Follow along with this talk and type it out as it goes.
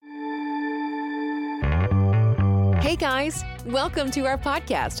Hey guys, welcome to our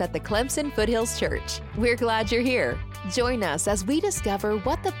podcast at the Clemson Foothills Church. We're glad you're here. Join us as we discover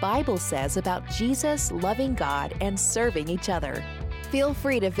what the Bible says about Jesus, loving God, and serving each other. Feel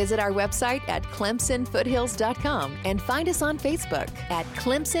free to visit our website at clemsonfoothills.com and find us on Facebook at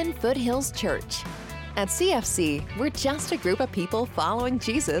Clemson Foothills Church. At CFC, we're just a group of people following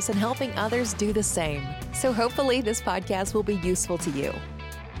Jesus and helping others do the same. So hopefully this podcast will be useful to you.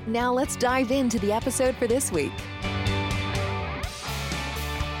 Now let's dive into the episode for this week.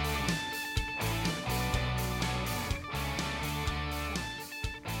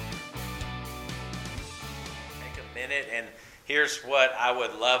 And here's what I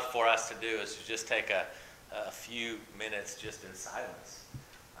would love for us to do is to just take a few minutes just in silence,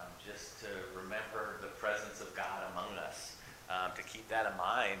 just to remember the presence of God among us, to keep that in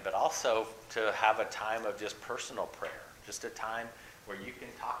mind, but also to have a time of just personal prayer, just a time where you can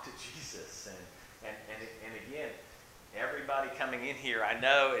talk to Jesus. And again, everybody coming in here, I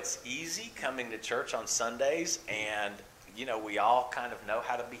know it's easy coming to church on Sundays, and we all kind of know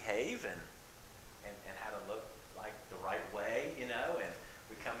how to behave and how to look like the right way, and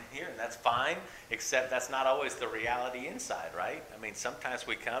we come in here and that's fine, except that's not always the reality inside, right? I mean, sometimes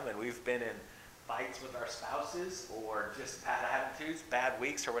we come and we've been in fights with our spouses or just bad attitudes, bad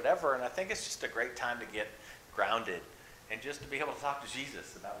weeks or whatever, and I think it's just a great time to get grounded and just to be able to talk to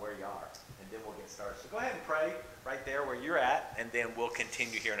Jesus about where you are, and then we'll get started. So go ahead and pray right there where you're at, and then we'll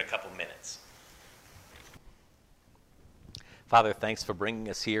continue here in a couple minutes. Father, thanks for bringing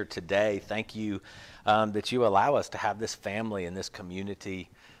us here today. Thank you that you allow us to have this family and this community.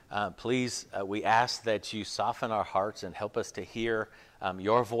 Please, we ask that you soften our hearts and help us to hear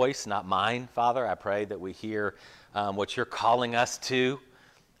your voice, not mine, Father. I pray that we hear what you're calling us to.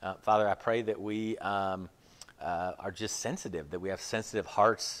 Father, I pray that we are just sensitive, that we have sensitive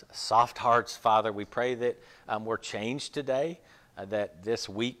hearts, soft hearts, Father. We pray that we're changed today, that this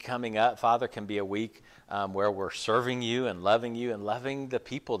week coming up, Father, can be a week where we're serving you and loving the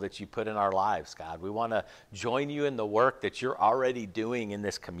people that you put in our lives, God. We want to join you in the work that you're already doing in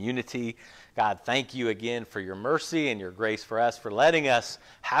this community. God, thank you again for your mercy and your grace for us, for letting us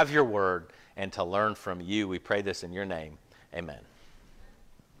have your word and to learn from you. We pray this in your name. Amen.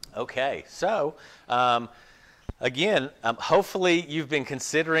 Okay, so again, hopefully you've been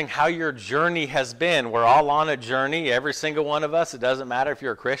considering how your journey has been. We're all on a journey, every single one of us. It doesn't matter if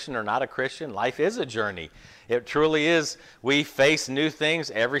you're a Christian or not a Christian. Life is a journey. It truly is. We face new things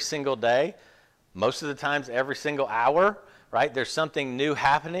every single day, most of the times every single hour, right? There's something new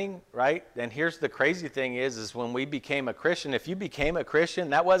happening, right? And here's the crazy thing is when we became a Christian, if you became a Christian,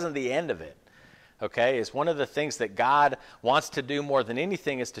 that wasn't the end of it. Okay, it's one of the things that God wants to do more than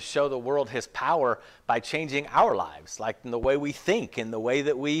anything is to show the world his power by changing our lives, like in the way we think, in the way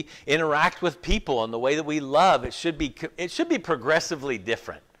that we interact with people, in the way that we love. It should be progressively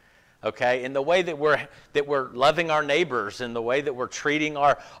different. Okay, in the way that we're loving our neighbors, in the way that we're treating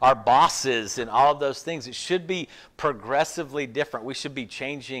our bosses and all of those things, it should be progressively different. We should be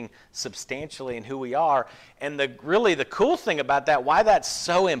changing substantially in who we are. And the cool thing about that, why that's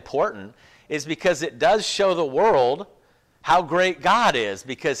so important, is because it does show the world how great God is,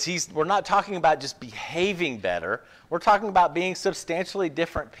 because we're not talking about just behaving better. We're talking about being substantially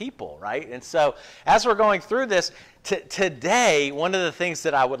different people, right? And so as we're going through this, today, one of the things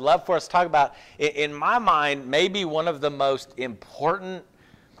that I would love for us to talk about, in my mind, maybe one of the most important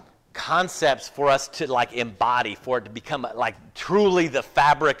concepts for us to embody, for it to become truly the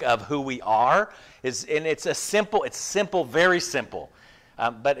fabric of who we are, it's simple, very simple,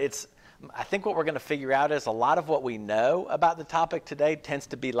 but I think what we're going to figure out is a lot of what we know about the topic today tends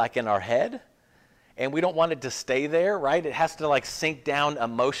to be in our head, and we don't want it to stay there, right? It has to sink down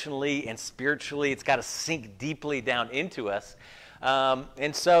emotionally and spiritually. It's got to sink deeply down into us.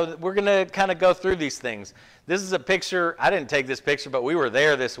 And so we're going to kind of go through these things. This is a picture. I didn't take this picture, but we were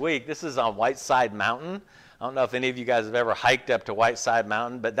there this week. This is on Whiteside Mountain. I don't know if any of you guys have ever hiked up to Whiteside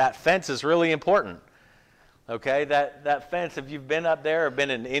Mountain, but that fence is really important. Okay, that fence, if you've been up there or been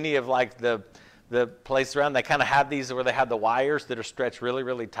in any of the places around, they kind of have these where they have the wires that are stretched really,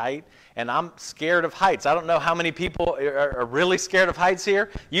 really tight. And I'm scared of heights. I don't know how many people are really scared of heights here.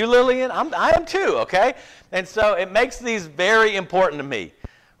 You, Lillian, I am too, okay? And so it makes these very important to me,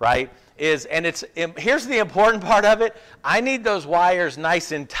 right? Here's the important part of it. I need those wires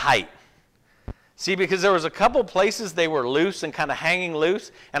nice and tight. See, because there was a couple places they were loose and kind of hanging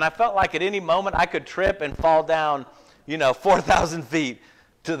loose, and I felt like at any moment I could trip and fall down, 4,000 feet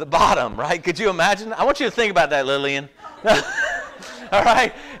to the bottom, right? Could you imagine? I want you to think about that, Lillian. All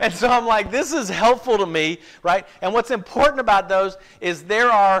right? And so I'm like, this is helpful to me, right? And what's important about those is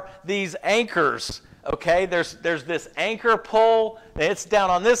there are these anchors okay? There's this anchor pole, and it's down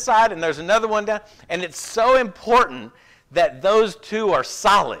on this side, and there's another one down. And it's so important that those two are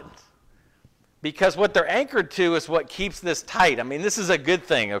solid, because what they're anchored to is what keeps this tight. I mean, this is a good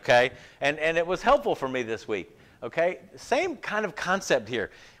thing, okay? And it was helpful for me this week, okay? Same kind of concept here.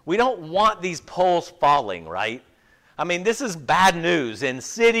 We don't want these poles falling, right? I mean, this is bad news in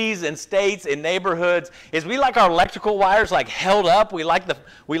cities and states, in neighborhoods. Is we like our electrical wires like held up. We like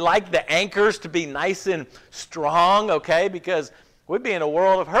the anchors to be nice and strong, okay? Because we'd be in a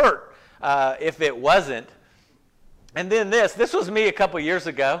world of hurt if it wasn't. And then this was me a couple years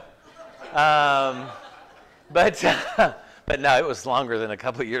ago. But no, it was longer than a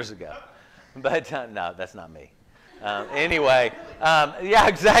couple of years ago. But no, that's not me. Anyway, yeah,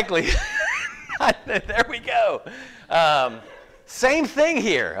 exactly. There we go. Same thing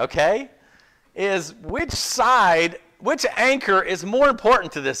here, okay? Is which anchor is more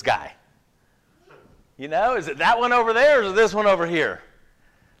important to this guy? You know, is it that one over there or is it this one over here?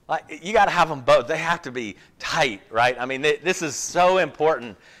 Like, you got to have them both. They have to be tight, right? I mean, this is so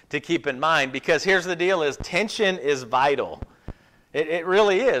important to keep in mind, because here's the deal: is tension is vital. It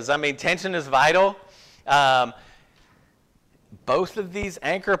really is. I mean, tension is vital. Both of these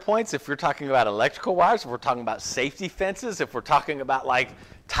anchor points, if we're talking about electrical wires, if we're talking about safety fences, if we're talking about like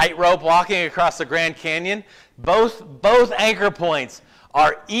tightrope walking across the Grand Canyon, both anchor points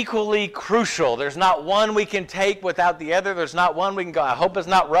are equally crucial. There's not one we can take without the other. There's not one we can go, I hope it's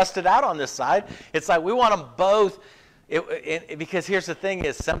not rusted out on this side. It's like we want them both, because here's the thing: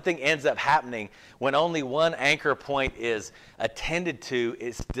 is something ends up happening when only one anchor point is attended to,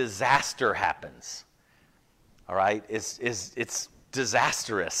 is disaster happens. All right? It's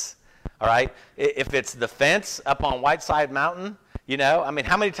disastrous. All right? If it's the fence up on Whiteside Mountain, you know, I mean,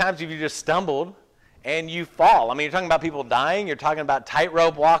 how many times have you just stumbled and you fall? I mean, you're talking about people dying. You're talking about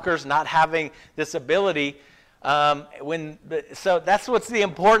tightrope walkers not having this ability. So that's what's the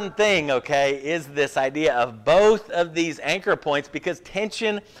important thing, okay, is this idea of both of these anchor points, because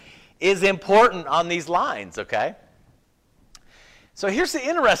tension is important on these lines, okay? So here's the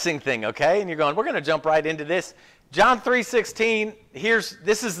interesting thing, okay, and you're going, we're going to jump right into this. John 3:16,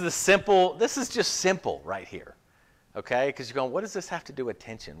 this is just simple right here. Okay, because you're going, what does this have to do with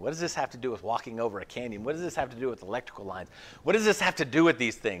tension? What does this have to do with walking over a canyon? What does this have to do with electrical lines? What does this have to do with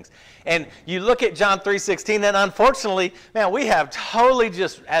these things? And you look at John 3:16, then unfortunately, man, we have totally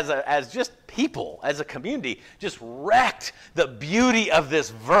just, as just people, as a community, just wrecked the beauty of this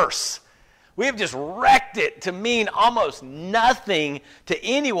verse. We have just wrecked it to mean almost nothing to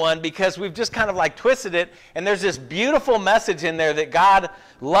anyone, because we've just kind of like twisted it, and there's this beautiful message in there that God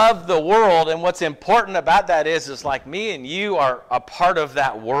loved the world, and what's important about that is like me and you are a part of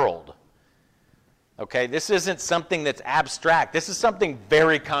that world. Okay, this isn't something that's abstract. This is something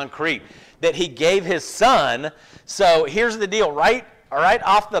very concrete, that he gave his son. So here's the deal, right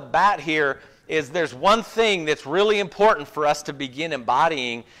off the bat here, is there's one thing that's really important for us to begin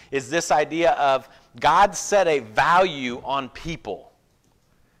embodying, is this idea of God set a value on people.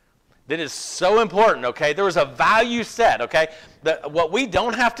 That is so important, okay? There was a value set, okay? What we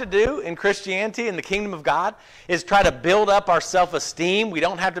don't have to do in Christianity, in the kingdom of God, is try to build up our self-esteem. We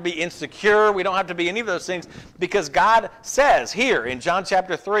don't have to be insecure. We don't have to be any of those things, because God says here in John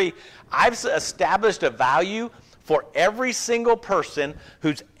chapter 3, I've established a value for every single person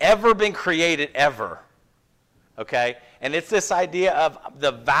who's ever been created ever, okay? And it's this idea of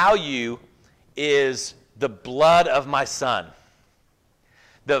the value is the blood of my son.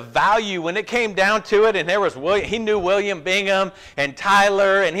 The value, when it came down to it, and there was he knew William Bingham and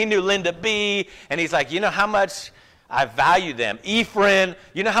Tyler, and he knew Linda B., and he's like, you know how much I value them. Ephraim,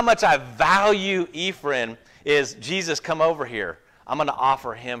 you know how much I value Ephraim, is Jesus, come over here. I'm going to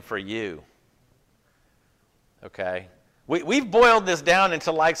offer him for you. Okay, we've boiled this down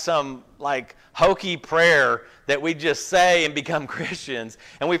into like some like hokey prayer that we just say and become Christians,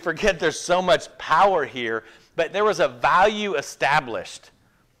 and we forget there's so much power here. But there was a value established,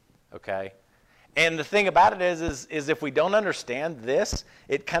 okay? And the thing about it is if we don't understand this,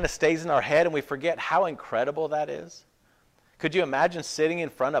 it kind of stays in our head and we forget how incredible that is. Could you imagine sitting in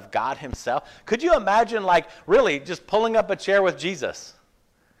front of God himself? Could you imagine like really just pulling up a chair with Jesus?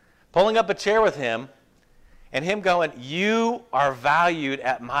 Pulling up a chair with him, and him going, you are valued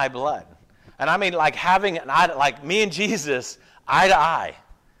at my blood. And I mean like having an eye, like me and Jesus, eye to eye.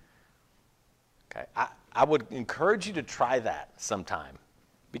 Okay, I would encourage you to try that sometime,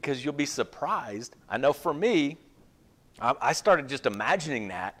 because you'll be surprised. I know for me, I started just imagining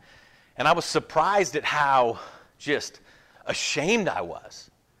that, and I was surprised at how just ashamed I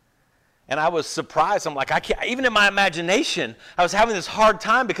was. And I was surprised. I'm like, I can't, even in my imagination, I was having this hard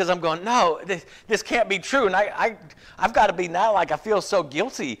time because I'm going, no, this can't be true. And I've got to be now like I feel so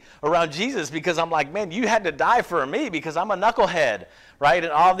guilty around Jesus because I'm like, man, you had to die for me because I'm a knucklehead, right?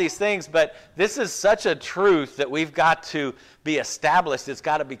 And all these things. But this is such a truth that we've got to be established. It's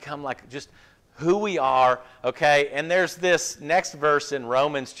got to become like just who we are, okay? And there's this next verse in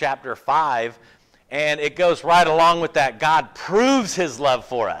Romans chapter 5, and it goes right along with that. God proves his love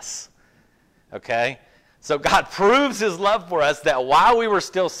for us. Okay? So God proves his love for us that while we were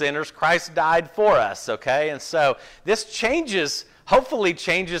still sinners, Christ died for us, okay? And so this hopefully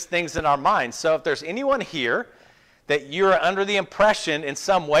changes things in our minds. So if there's anyone here that you're under the impression in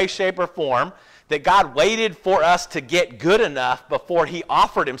some way, shape, or form that God waited for us to get good enough before he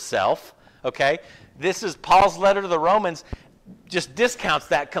offered himself, okay? This is Paul's letter to the Romans. Just discounts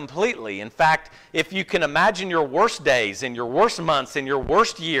that completely. In fact, if you can imagine your worst days and your worst months and your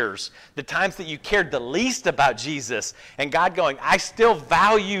worst years, the times that you cared the least about Jesus, and God going, I still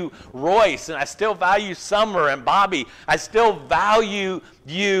value Royce, and I still value Summer and Bobby. I still value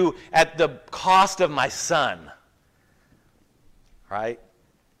you at the cost of my son. Right?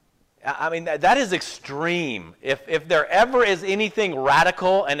 I mean, that is extreme. If there ever is anything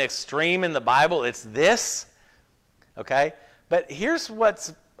radical and extreme in the Bible, it's this. Okay? But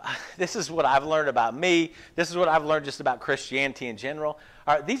this is what I've learned about me. This is what I've learned just about Christianity in general.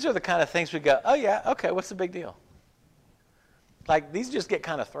 All right, these are the kind of things we go, oh yeah, okay, what's the big deal? Like, these just get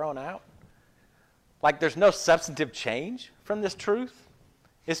kind of thrown out. Like, there's no substantive change from this truth.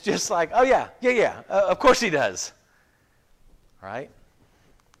 It's just like, oh yeah, of course he does. Right?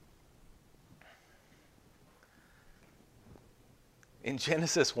 In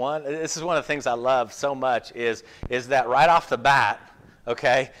Genesis 1, this is one of the things I love so much is that right off the bat,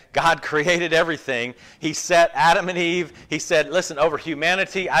 okay, God created everything. He set Adam and Eve. He said, listen, over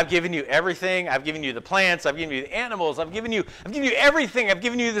humanity, I've given you everything. I've given you the plants. I've given you the animals. I've given you everything. I've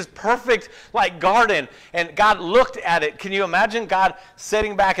given you this perfect like garden. And God looked at it. Can you imagine God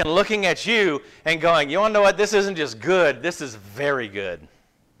sitting back and looking at you and going, you want to know what? This isn't just good. This is very good.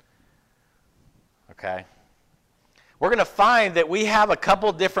 Okay. We're going to find that we have a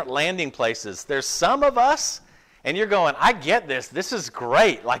couple different landing places. There's some of us, and you're going, I get this. This is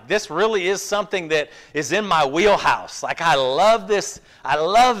great. Like, this really is something that is in my wheelhouse. Like, I love this. I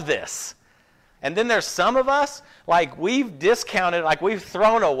love this. And then there's some of us, like, we've discounted, like, we've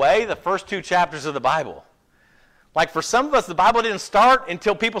thrown away the first 2 chapters of the Bible. Like, for some of us, the Bible didn't start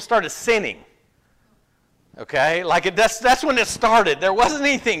until people started sinning. Okay? Like, that's when it started. There wasn't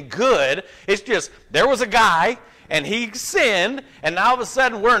anything good. It's just, there was a guy, and he sinned, and now all of a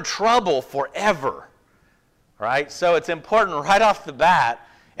sudden we're in trouble forever, right? So it's important right off the bat.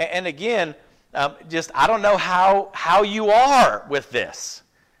 And again, I don't know how you are with this,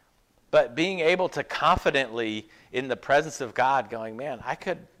 but being able to confidently in the presence of God going, man,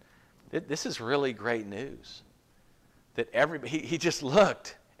 this is really great news. That he just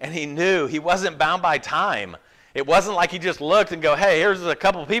looked, and he knew. He wasn't bound by time. It wasn't like he just looked and go, hey, here's a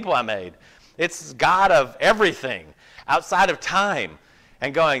couple people I made. It's God of everything, outside of time,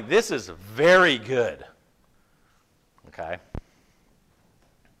 and going, this is very good. Okay?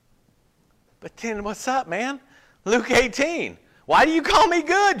 But then what's up, man? Luke 18. Why do you call me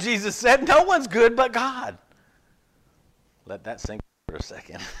good? Jesus said, no one's good but God. Let that sink for a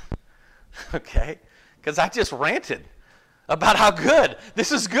second. Okay? Because I just ranted about how good.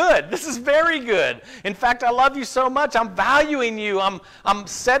 This is good. This is very good. In fact, I love you so much. I'm valuing you. I'm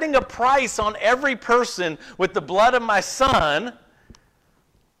setting a price on every person with the blood of my son.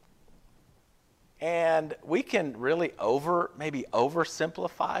 And we can really maybe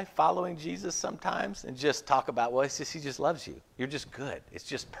oversimplify following Jesus sometimes and just talk about, well, it's just he just loves you. You're just good. It's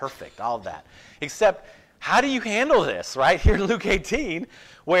just perfect, all of that. Except, how do you handle this, right? Here in Luke 18,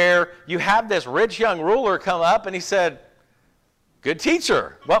 where you have this rich young ruler come up and he said, good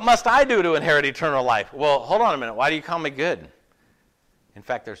teacher, what must I do to inherit eternal life? Well, hold on a minute. Why do you call me good? In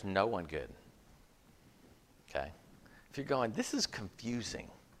fact, there's no one good. Okay? If you're going, this is confusing.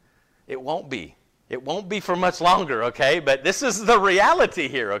 It won't be. It won't be for much longer, okay? But this is the reality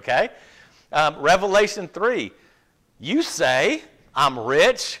here, okay? Revelation 3. You say, I'm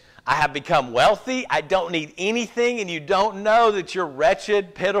rich, I have become wealthy, I don't need anything, and you don't know that you're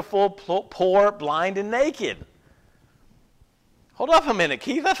wretched, pitiful, poor, blind, and naked. Hold up a minute,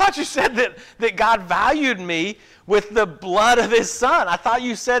 Keith. I thought you said that God valued me with the blood of his son. I thought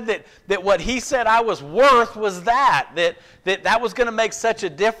you said that what he said I was worth was that was going to make such a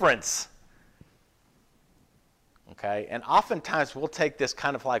difference. okay? And oftentimes we'll take this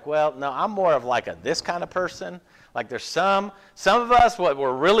kind of like, well, no, I'm more of like this kind of person. Like there's some of us, what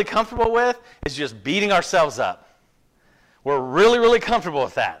we're really comfortable with is just beating ourselves up. We're really, really comfortable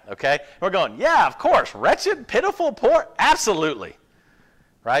with that, okay? We're going, yeah, of course, wretched, pitiful, poor, absolutely,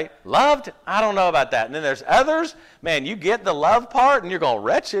 right? Loved, I don't know about that. And then there's others, man, you get the love part and you're going,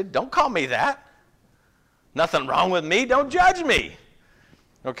 wretched, don't call me that. Nothing wrong with me, don't judge me,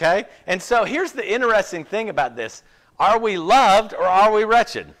 okay? And so here's the interesting thing about this. Are we loved or are we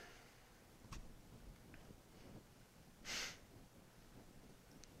wretched?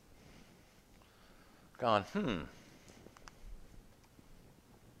 Going,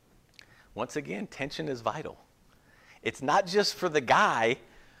 Once again, tension is vital. It's not just for the guy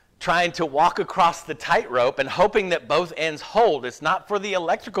trying to walk across the tightrope and hoping that both ends hold. It's not for the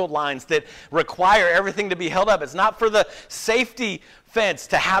electrical lines that require everything to be held up. It's not for the safety fence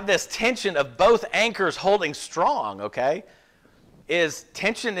to have this tension of both anchors holding strong, okay?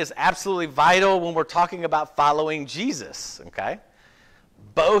 Tension is absolutely vital when we're talking about following Jesus, okay?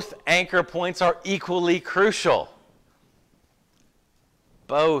 Both anchor points are equally crucial.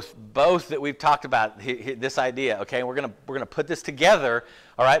 Both that we've talked about, this idea, okay? We're gonna put this together,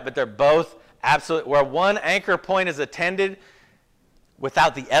 all right? But they're both absolute. Where one anchor point is attended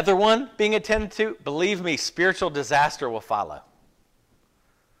without the other one being attended to, believe me, spiritual disaster will follow.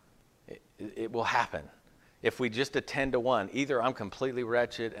 It will happen if we just attend to one. Either I'm completely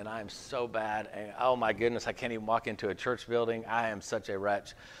wretched and I'm so bad, and oh my goodness, I can't even walk into a church building. I am such a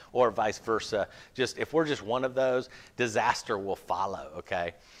wretch, or vice versa. If we're just one of those, disaster will follow,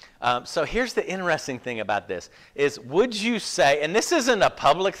 okay? So here's the interesting thing about this is, would you say, and this isn't a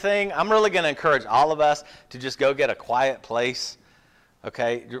public thing, I'm really going to encourage all of us to just go get a quiet place,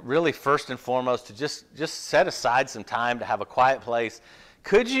 okay? Really, first and foremost, to just set aside some time to have a quiet place.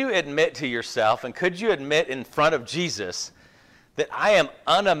 Could you admit to yourself, and could you admit in front of Jesus, that I am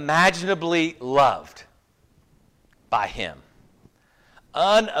unimaginably loved by him?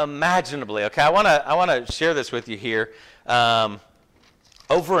 Unimaginably. Okay, I want to share this with you here.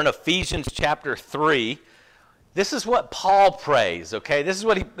 Over in Ephesians chapter 3, this is what Paul prays, okay? This is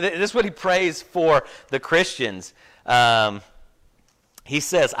what he prays for the Christians. He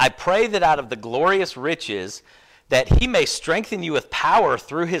says, I pray that out of the glorious riches that he may strengthen you with power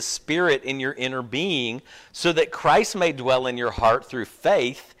through his Spirit in your inner being, so that Christ may dwell in your heart through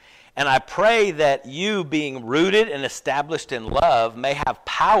faith. And I pray that you, being rooted and established in love, may have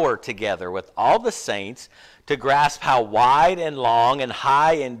power together with all the saints to grasp how wide and long and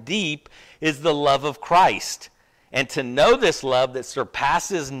high and deep is the love of Christ, and to know this love that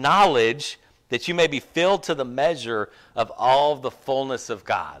surpasses knowledge, that you may be filled to the measure of all the fullness of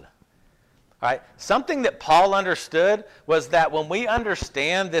God. All right. Something that Paul understood was that when we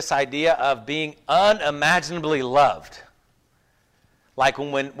understand this idea of being unimaginably loved, like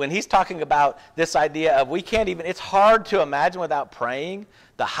when he's talking about this idea of we can't even, it's hard to imagine without praying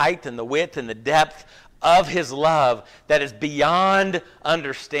the height and the width and the depth of his love that is beyond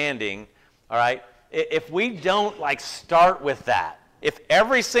understanding, all right? If we don't start with that, if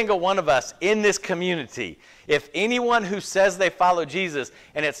every single one of us in this community, if anyone who says they follow Jesus,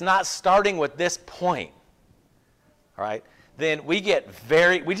 and it's not starting with this point, all right, then we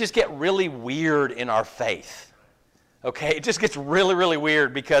just get really weird in our faith. Okay, it just gets really, really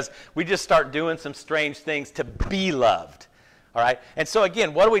weird because we just start doing some strange things to be loved. All right, and so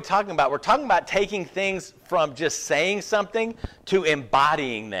again, what are we talking about? We're talking about taking things from just saying something to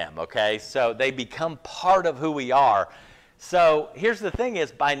embodying them, okay? So they become part of who we are. So here's the thing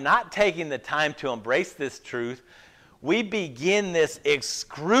is, by not taking the time to embrace this truth, we begin this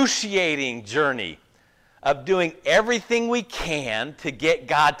excruciating journey of doing everything we can to get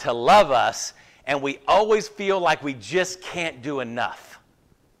God to love us, and we always feel like we just can't do enough.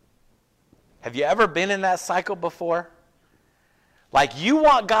 Have you ever been in that cycle before? Like you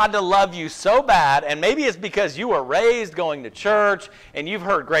want God to love you so bad, and maybe it's because you were raised going to church, and you've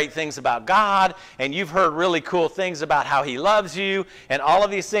heard great things about God, and you've heard really cool things about how he loves you, and all of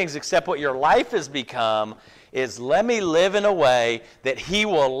these things, except what your life has become is, let me live in a way that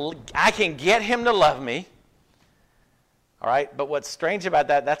I can get him to love me. All right, but what's strange about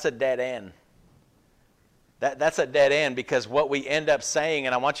that, that's a dead end. That's a dead end, because what we end up saying,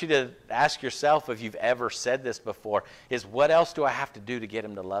 and I want you to ask yourself if you've ever said this before, is what else do I have to do to get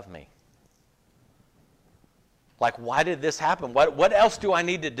him to love me? Like, why did this happen? What else do I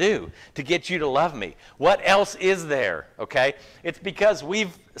need to do to get you to love me? What else is there, okay? It's because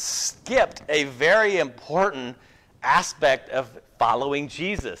we've skipped a very important aspect of following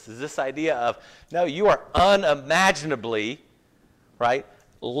Jesus, is this idea of, no, you are unimaginably, right,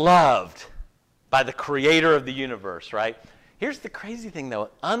 loved. by the creator of the universe, right? Here's the crazy thing, though.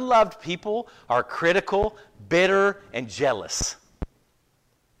 Unloved people are critical, bitter, and jealous.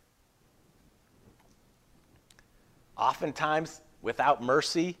 Oftentimes, without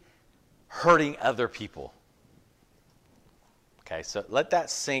mercy, hurting other people. Okay, so let that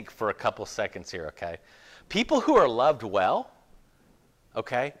sink for a couple seconds here, okay? People who are loved well,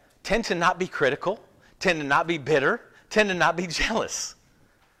 okay, tend to not be critical, tend to not be bitter, tend to not be jealous.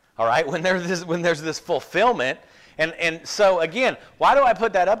 All right, when there's this fulfillment. And so, again, why do I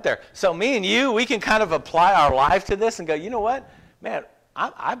put that up there? So me and you, we can kind of apply our life to this and go, you know what? Man,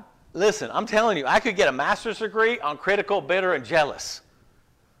 listen, I'm telling you, I could get a master's degree on critical, bitter, and jealous.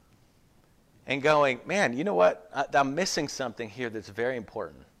 And going, man, you know what? I'm missing something here that's very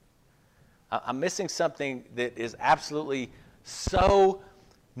important. I'm missing something that is absolutely so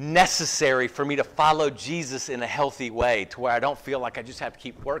necessary for me to follow Jesus in a healthy way, to where I don't feel like I just have to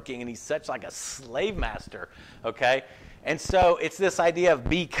keep working and he's such like a slave master, okay? And so it's this idea of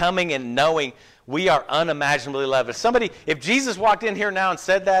becoming and knowing we are unimaginably loved. If Jesus walked in here now and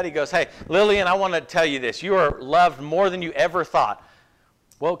said that, he goes, hey, Lillian, I want to tell you this. You are loved more than you ever thought.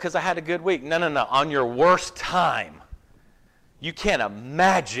 Well, because I had a good week. No. On your worst time, you can't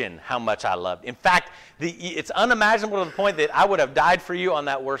imagine how much I loved. In fact, it's unimaginable to the point that I would have died for you on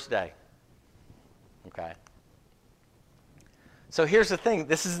that worst day. Okay? So here's the thing.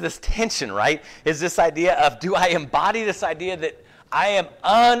 This is this tension, right? Is this idea of, do I embody this idea that I am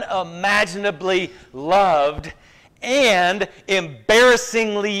unimaginably loved and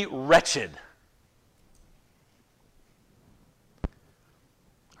embarrassingly wretched?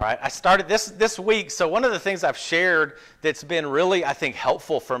 All right, I started this week, so one of the things I've shared that's been really, I think,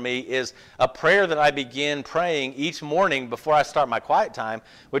 helpful for me is a prayer that I begin praying each morning before I start my quiet time,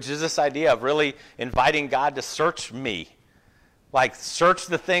 which is this idea of really inviting God to search me. Like, search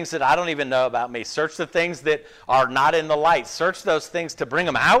the things that I don't even know about me. Search the things that are not in the light. Search those things to bring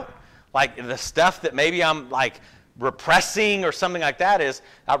them out. Like, the stuff that maybe I'm, like, repressing or something like that is,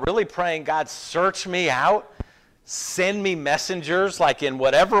 I'm really praying, God, search me out. Send me messengers, like in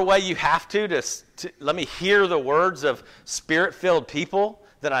whatever way you have to let me hear the words of Spirit-filled people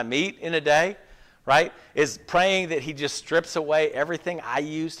that I meet in a day, right? Is praying that he just strips away everything I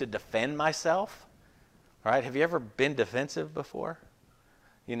use to defend myself, right? Have you ever been defensive before?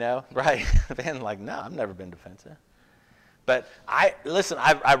 You know, right? Man, like, no, I've never been defensive. But I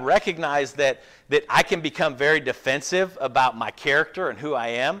recognize that I can become very defensive about my character and who I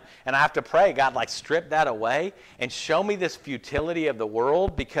am, and I have to pray, God, like, strip that away and show me this futility of the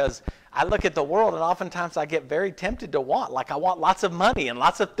world, because I look at the world and oftentimes I get very tempted to want. Like, I want lots of money and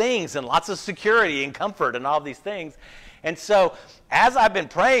lots of things and lots of security and comfort and all these things. And so as I've been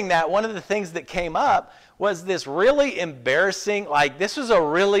praying that, one of the things that came up was this really embarrassing, like, this was a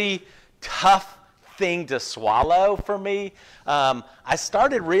really tough thing to swallow for me. I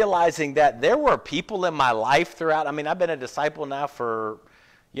started realizing that there were people in my life throughout. I mean, I've been a disciple now for,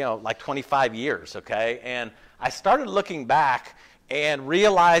 like 25 years, okay? And I started looking back and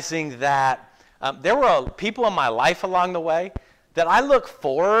realizing that there were people in my life along the way that I look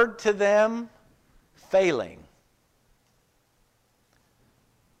forward to them failing.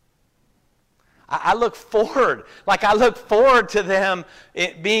 I look forward to them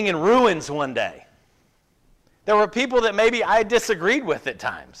being in ruins one day. There were people that maybe I disagreed with at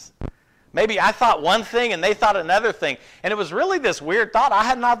times. Maybe I thought one thing and they thought another thing. And it was really this weird thought. I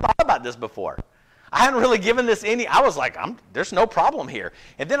had not thought about this before. I hadn't really given this I was like, there's no problem here.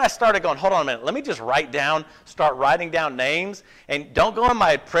 And then I started going, hold on a minute. Let me just start writing down names. And don't go in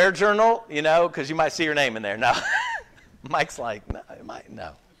my prayer journal, because you might see your name in there. No. Mike's like, no, it might,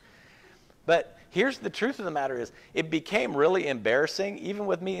 no. But here's the truth of the matter is, it became really embarrassing even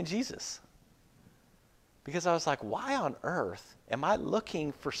with me and Jesus. Because I was like, why on earth am I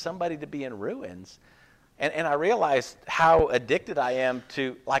looking for somebody to be in ruins? And I realized how addicted I am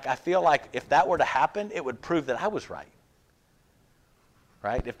to, like, I feel like if that were to happen, it would prove that I was right.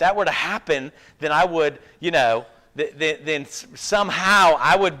 Right? If that were to happen, then I would, then somehow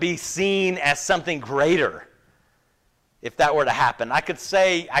I would be seen as something greater. If that were to happen, I could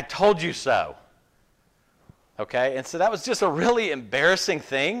say, I told you so. Okay, and so that was just a really embarrassing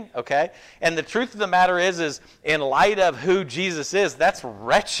thing, okay? And the truth of the matter is in light of who Jesus is, that's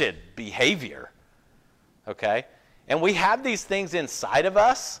wretched behavior, okay? And we have these things inside of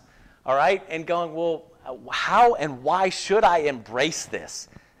us, all right? And going, well, how and why should I embrace this?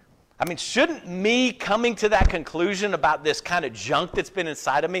 I mean, shouldn't me coming to that conclusion about this kind of junk that's been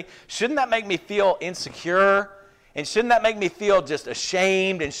inside of me, shouldn't that make me feel insecure? And shouldn't that make me feel just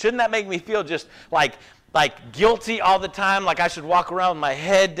ashamed? And shouldn't that make me feel just like like guilty all the time, like I should walk around with my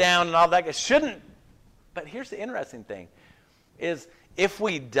head down and all that. It shouldn't. But here's the interesting thing, is if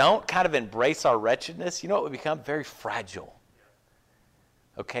we don't kind of embrace our wretchedness, you know what we become? Very fragile.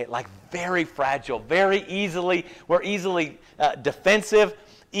 Okay, like very fragile, very easily, we're easily defensive,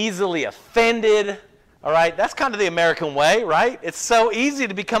 easily offended. All right, that's kind of the American way, right? It's so easy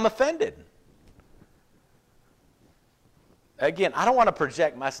to become offended. Again, I don't want to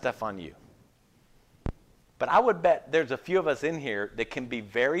project my stuff on you. But I would bet there's a few of us in here that can be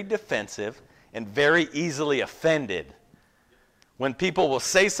very defensive and very easily offended when people will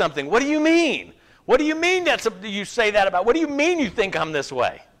say something. What do you mean? What do you mean you say that about? What do you mean you think I'm this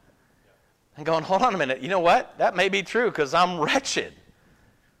way? And going, hold on a minute. You know what? That may be true because I'm wretched.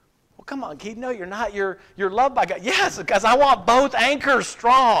 Well, come on, Keith. No, you're not. You're loved by God. Yes, because I want both anchors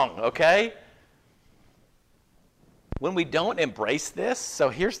strong, okay? When we don't embrace this, so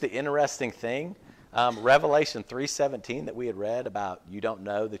here's the interesting thing. Revelation 3:17 that we had read about, you don't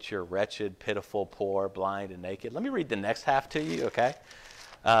know that you're wretched, pitiful, poor, blind, and naked. Let me read the next half to you, okay?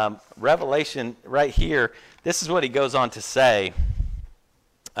 Revelation right here, this is what he goes on to say.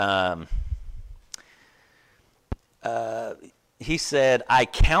 He said, I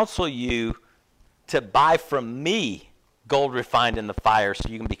counsel you to buy from me gold refined in the fire so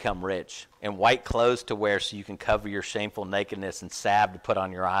you can become rich, and white clothes to wear so you can cover your shameful nakedness, and salve to put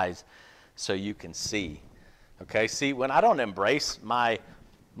on your eyes so you can see. Okay, see, when I don't embrace my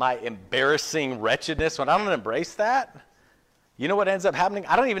embarrassing wretchedness, when I don't embrace that, you know what ends up happening?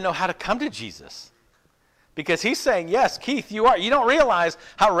 I don't even know how to come to Jesus. Because he's saying, yes, Keith, you are. You don't realize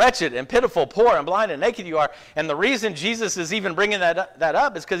how wretched and pitiful, poor and blind and naked you are. And the reason Jesus is even bringing that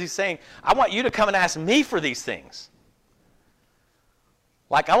up is because he's saying, I want you to come and ask me for these things.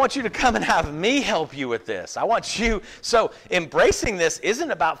 Like, I want you to come and have me help you with this. I want you. So embracing this isn't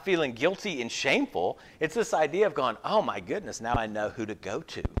about feeling guilty and shameful. It's this idea of going, oh my goodness, now I know who to go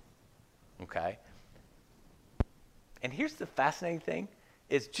to. Okay? And here's the fascinating thing.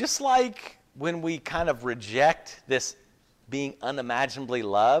 It's just like when we kind of reject this being unimaginably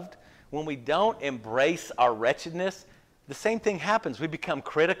loved, when we don't embrace our wretchedness, the same thing happens. We become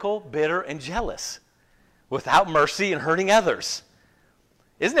critical, bitter, and jealous without mercy and hurting others.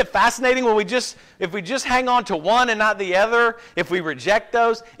 Isn't it fascinating when if we just hang on to one and not the other, if we reject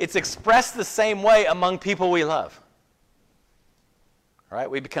those, it's expressed the same way among people we love. All right,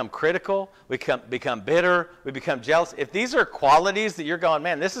 we become critical, we become bitter, we become jealous. If these are qualities that you're going,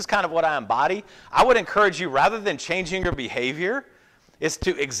 man, this is kind of what I embody, I would encourage you, rather than changing your behavior, is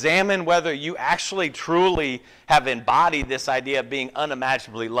to examine whether you actually truly have embodied this idea of being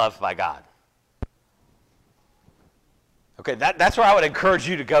unimaginably loved by God. Okay, that's where I would encourage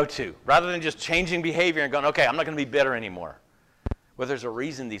you to go to, rather than just changing behavior and going, okay, I'm not going to be bitter anymore. Well, there's a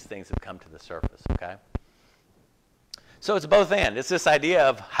reason these things have come to the surface, okay? So it's both and. It's this idea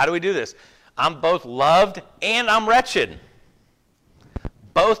of, how do we do this? I'm both loved and I'm wretched.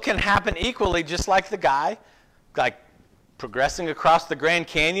 Both can happen equally, just like the guy, like progressing across the Grand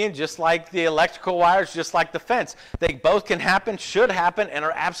Canyon, just like the electrical wires, just like the fence. They both can happen, should happen, and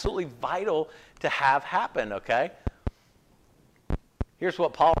are absolutely vital to have happen, okay? Here's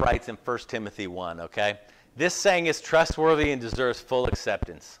what Paul writes in 1 Timothy 1, okay? This saying is trustworthy and deserves full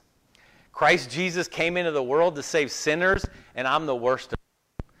acceptance. Christ Jesus came into the world to save sinners, and I'm the worst of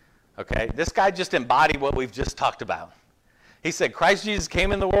them. Okay? This guy just embodied what we've just talked about. He said, Christ Jesus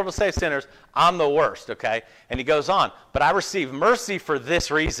came into the world to save sinners, I'm the worst, okay? And he goes on, but I receive mercy for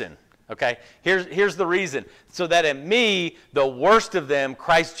this reason, okay? Here's the reason. So that in me, the worst of them,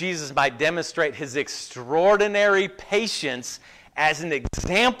 Christ Jesus might demonstrate his extraordinary patience as an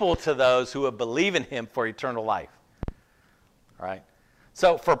example to those who would believe in him for eternal life. All right?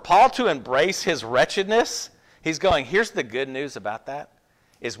 So for Paul to embrace his wretchedness, he's going, here's the good news about that,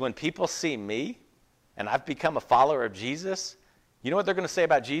 is when people see me and I've become a follower of Jesus, you know what they're going to say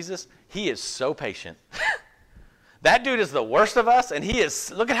about Jesus? He is so patient. That dude is the worst of us, and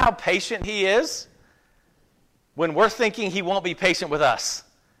look at how patient he is when we're thinking he won't be patient with us.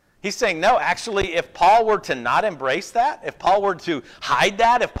 He's saying, no, actually, if Paul were to not embrace that, if Paul were to hide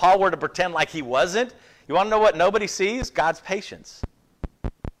that, if Paul were to pretend like he wasn't, you want to know what nobody sees? God's patience.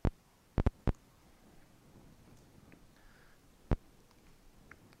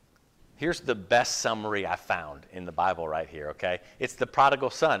 Here's the best summary I found in the Bible right here, okay? It's the prodigal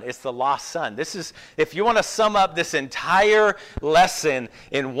son. It's the lost son. This is, if you want to sum up this entire lesson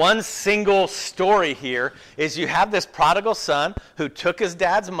in one single story here, is you have this prodigal son who took his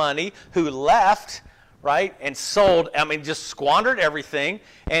dad's money, who left, right, and just squandered everything,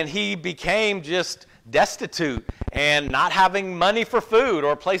 and he became just destitute and not having money for food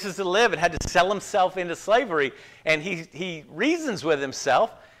or places to live, and had to sell himself into slavery. And he reasons with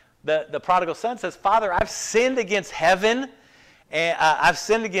himself. The prodigal son says, Father, I've sinned against heaven, and I've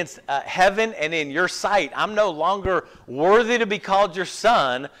sinned against heaven and in your sight. I'm no longer worthy to be called your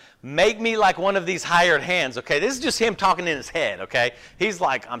son. Make me like one of these hired hands, okay? This is just him talking in his head, okay? He's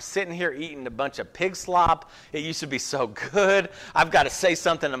like, I'm sitting here eating a bunch of pig slop. It used to be so good. I've got to say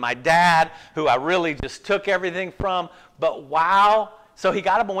something to my dad, who I really just took everything from. So he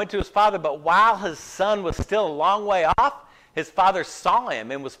got up and went to his father, but while his son was still a long way off, his father saw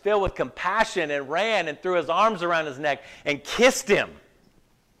him and was filled with compassion and ran and threw his arms around his neck and kissed him.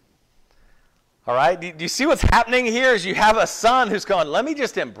 All right, do you see what's happening here? Is you have a son who's going, let me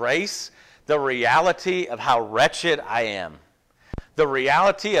just embrace the reality of how wretched I am. The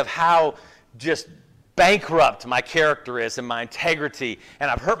reality of how just bankrupt my character is and my integrity.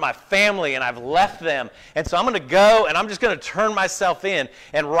 And I've hurt my family and I've left them. And so I'm going to go and I'm just going to turn myself in.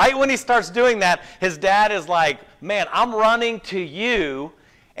 And right when he starts doing that, his dad is like, man, I'm running to you.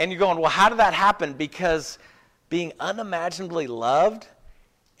 And you're going, well, how did that happen? Because being unimaginably loved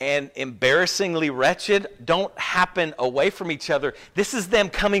and embarrassingly wretched don't happen away from each other. This is them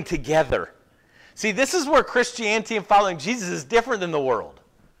coming together. See, this is where Christianity and following Jesus is different than the world.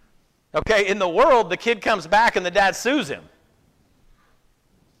 Okay, in the world, the kid comes back and the dad sues him.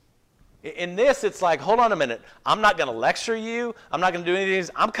 In this, it's like, hold on a minute. I'm not going to lecture you. I'm not going to do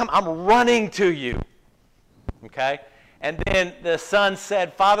anything. I'm running to you. Okay? And then the son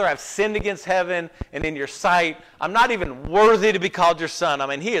said, Father, I've sinned against heaven and in your sight. I'm not even worthy to be called your son. I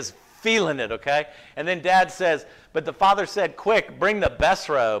mean, he is feeling it, okay? And then dad says, but the father said, quick, bring the best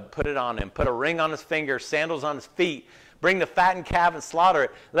robe, put it on him, put a ring on his finger, sandals on his feet, bring the fattened calf and slaughter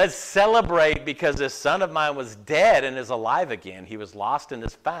it. Let's celebrate because this son of mine was dead and is alive again. He was lost and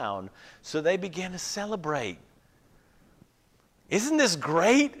is found. So they began to celebrate. Isn't this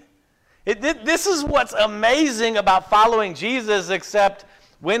great? This is what's amazing about following Jesus, except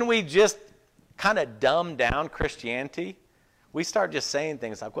when we just kind of dumb down Christianity, we start just saying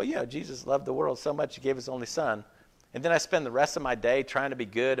things like, well, yeah, Jesus loved the world so much he gave his only son. And then I spend the rest of my day trying to be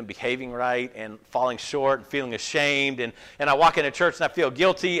good and behaving right and falling short and feeling ashamed. And I walk into church and I feel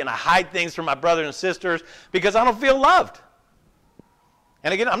guilty and I hide things from my brothers and sisters because I don't feel loved.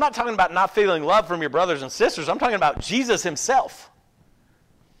 And again, I'm not talking about not feeling love from your brothers and sisters. I'm talking about Jesus himself.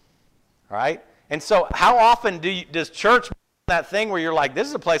 All right? And so how often does church that thing where you're like, this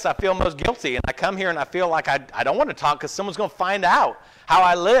is a place I feel most guilty, and I come here and I feel like I don't want to talk because someone's going to find out how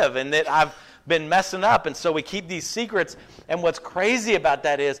I live and that I've been messing up, and so we keep these secrets. And what's crazy about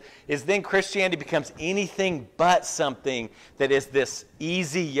that is then Christianity becomes anything but something that is this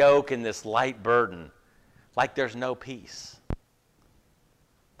easy yoke and this light burden, like there's no peace.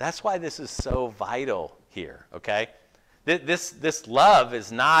 That's why this is so vital here, okay? This love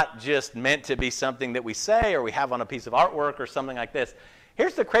is not just meant to be something that we say or we have on a piece of artwork or something like this.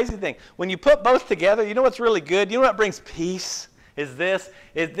 Here's the crazy thing. When you put both together, you know what's really good? You know what brings peace? This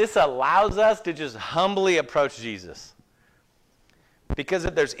allows us to just humbly approach Jesus. Because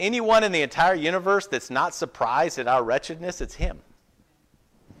if there's anyone in the entire universe that's not surprised at our wretchedness, it's him.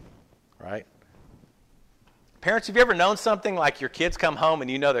 Right? Parents, have you ever known something like your kids come home and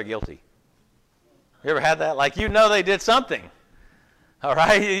you know they're guilty? You ever had that? Like, you know they did something. All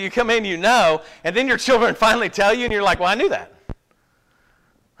right? You come in, you know, and then your children finally tell you, and you're like, well, I knew that.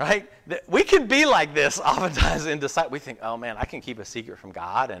 Right? We can be like this oftentimes in we think, oh, man, I can keep a secret from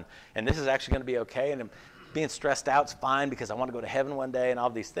God, and this is actually going to be okay, and being stressed out is fine because I want to go to heaven one day and all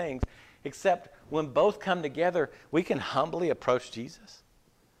these things. Except when both come together, we can humbly approach Jesus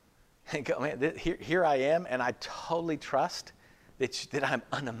and go, man, here I am, and I totally trust that I'm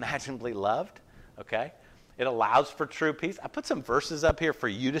unimaginably loved. Okay? It allows for true peace. I put some verses up here for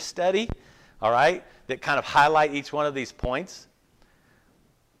you to study, all right, that kind of highlight each one of these points.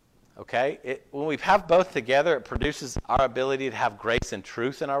 Okay? When we have both together, it produces our ability to have grace and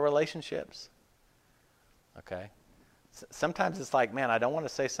truth in our relationships. Okay? Sometimes it's like, man, I don't want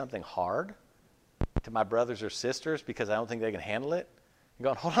to say something hard to my brothers or sisters because I don't think they can handle it. I'm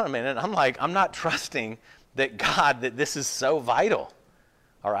going, hold on a minute. I'm not trusting that that this is so vital.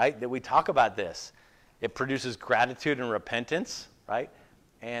 All right, that we talk about this. It produces gratitude and repentance, right?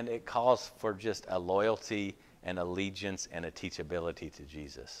 And it calls for just a loyalty and allegiance and a teachability to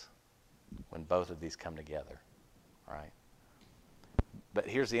Jesus when both of these come together, all right? But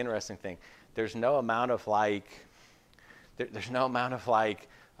here's the interesting thing. There's no amount of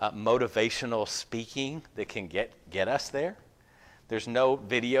motivational speaking that can get us there. There's no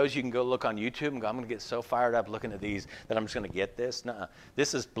videos. You can go look on YouTube and go, I'm going to get so fired up looking at these that I'm just going to get this. No,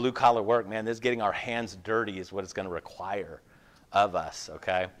 this is blue-collar work, man. This is getting our hands dirty is what it's going to require of us,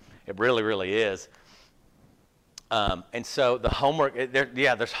 okay? It really, really is. And so the homework,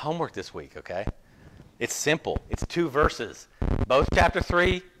 there's homework this week, okay? It's simple. It's 2 verses, both chapter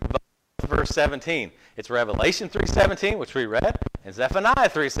 3, both verse 17. It's Revelation 3:17, which we read, and Zephaniah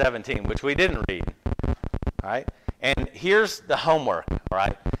 3:17, which we didn't read, all right? And here's the homework, all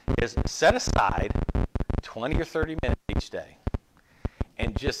right, is set aside 20 or 30 minutes each day.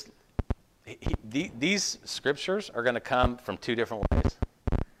 And just, these scriptures are going to come from 2 different ways.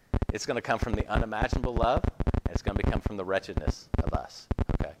 It's going to come from the unimaginable love, and it's going to come from the wretchedness of us,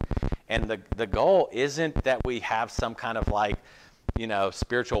 okay? And the goal isn't that we have some kind of like,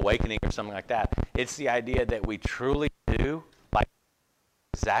 spiritual awakening or something like that. It's the idea that we truly do like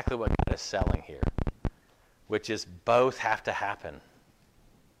exactly what God is selling here, which is both have to happen.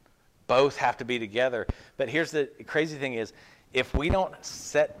 Both have to be together. But here's the crazy thing is, if we don't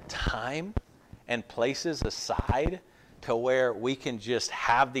set time and places aside to where we can just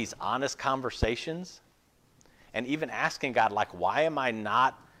have these honest conversations and even asking God, like, why am I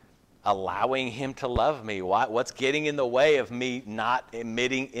not allowing him to love me? What's getting in the way of me not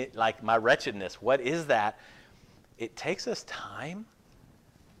admitting it, like my wretchedness? What is that? It takes us time,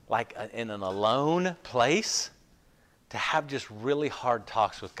 like in an alone place, to have just really hard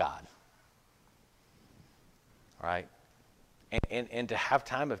talks with God. All right? And to have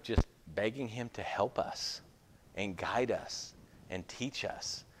time of just begging him to help us and guide us and teach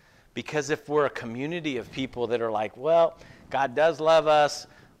us. Because if we're a community of people that are like, well, God does love us,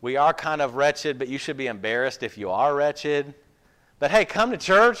 we are kind of wretched, but you should be embarrassed if you are wretched. But hey, come to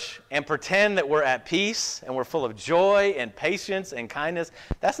church and pretend that we're at peace and we're full of joy and patience and kindness.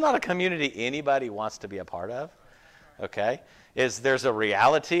 That's not a community anybody wants to be a part of, okay? There's a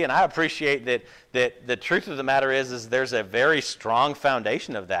reality, and I appreciate that the truth of the matter is there's a very strong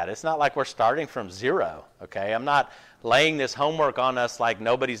foundation of that. It's not like we're starting from zero, okay? I'm not laying this homework on us like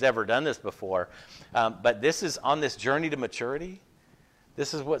nobody's ever done this before. But this is on this journey to maturity.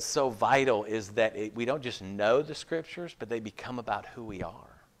 This is what's so vital, is that we don't just know the scriptures, but they become about who we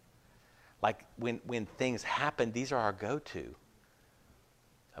are. Like when things happen, these are our go-to.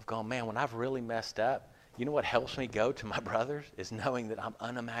 I've gone, man, when I've really messed up, you know what helps me go to my brothers is knowing that I'm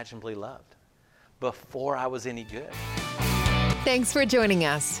unimaginably loved before I was any good. Thanks for joining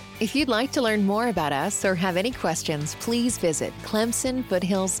us. If you'd like to learn more about us or have any questions, please visit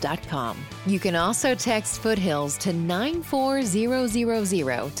ClemsonFoothills.com. You can also text Foothills to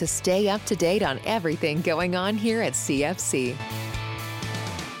 94000 to stay up to date on everything going on here at CFC.